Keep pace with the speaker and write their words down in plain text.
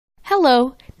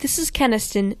Hello, this is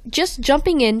Keniston, just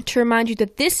jumping in to remind you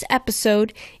that this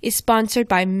episode is sponsored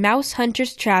by Mouse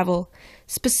Hunters Travel,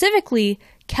 specifically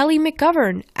Kelly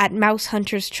McGovern at Mouse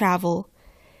Hunters Travel.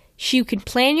 She can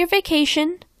plan your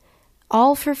vacation,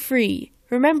 all for free.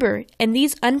 Remember, in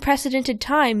these unprecedented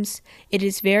times, it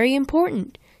is very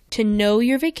important to know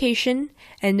your vacation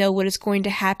and know what is going to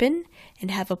happen and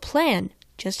have a plan,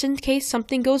 just in case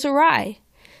something goes awry.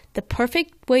 The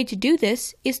perfect way to do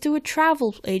this is through a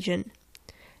travel agent.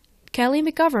 Kelly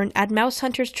McGovern at Mouse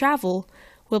Hunters Travel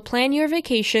will plan your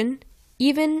vacation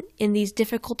even in these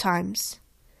difficult times.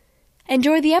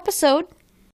 Enjoy the episode!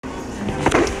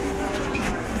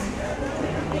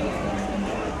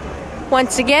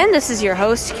 Once again, this is your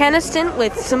host, Keniston,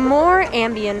 with some more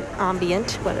ambient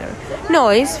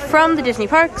noise from the Disney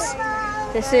parks.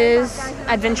 This is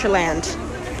Adventureland.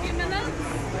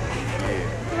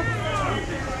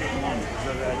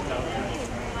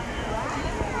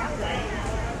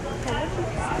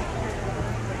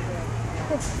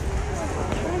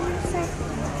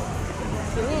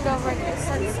 You leaned over and get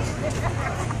sense.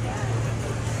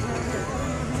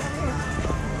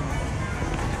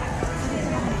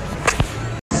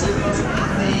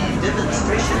 The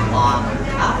demonstration on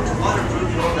how to waterproof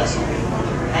your vessel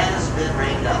has been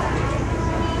rained out.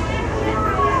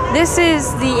 This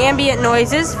is the ambient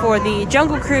noises for the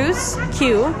Jungle Cruise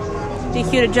queue. The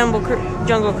queue to Jungle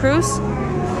Cruise.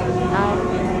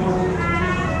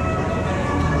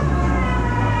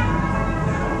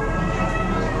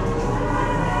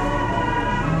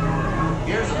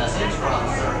 Here's a message from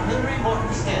Sir Henry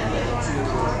Morton Stanley to,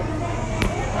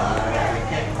 I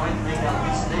can't quite make out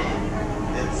his name.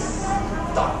 It's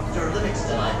Dr.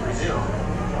 Livingston, I presume.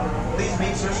 Please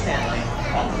meet Sir Stanley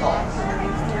at the falls.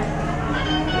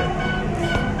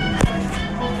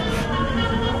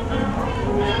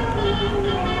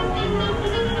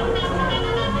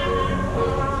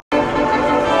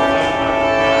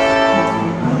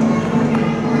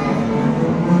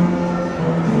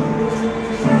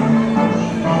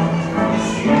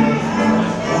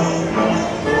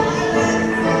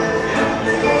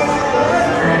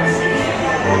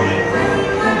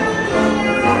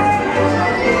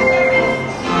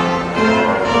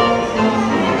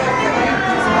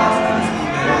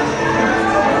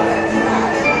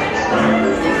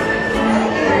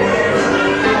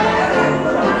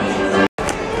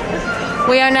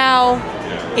 We are now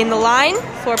in the line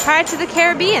for Pirates of the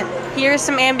Caribbean. Here is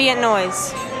some ambient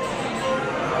noise.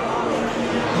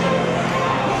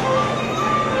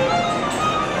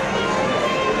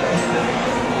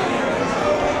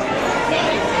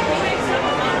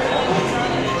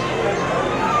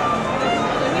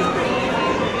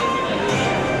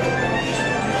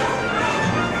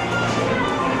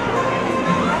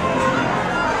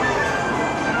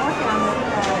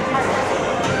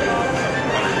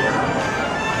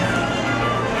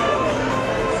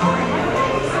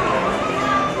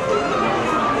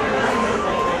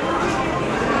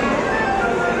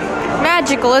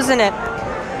 Magical, isn't it?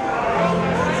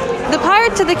 The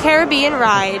Pirates of the Caribbean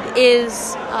ride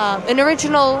is an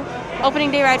original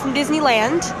opening day ride from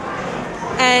Disneyland,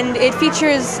 and it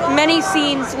features many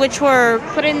scenes which were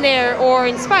put in there or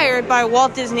inspired by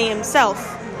Walt Disney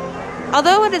himself.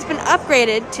 Although it has been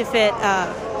upgraded to fit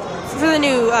for the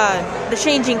new the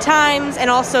changing times and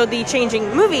also the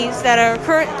changing movies that are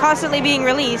constantly being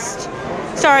released,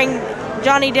 starring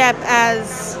Johnny Depp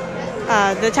as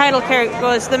the title character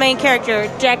was the main character,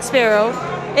 Jack Sparrow.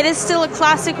 It is still a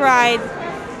classic ride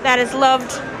that is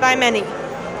loved by many.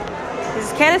 This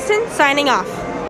is Keniston signing off.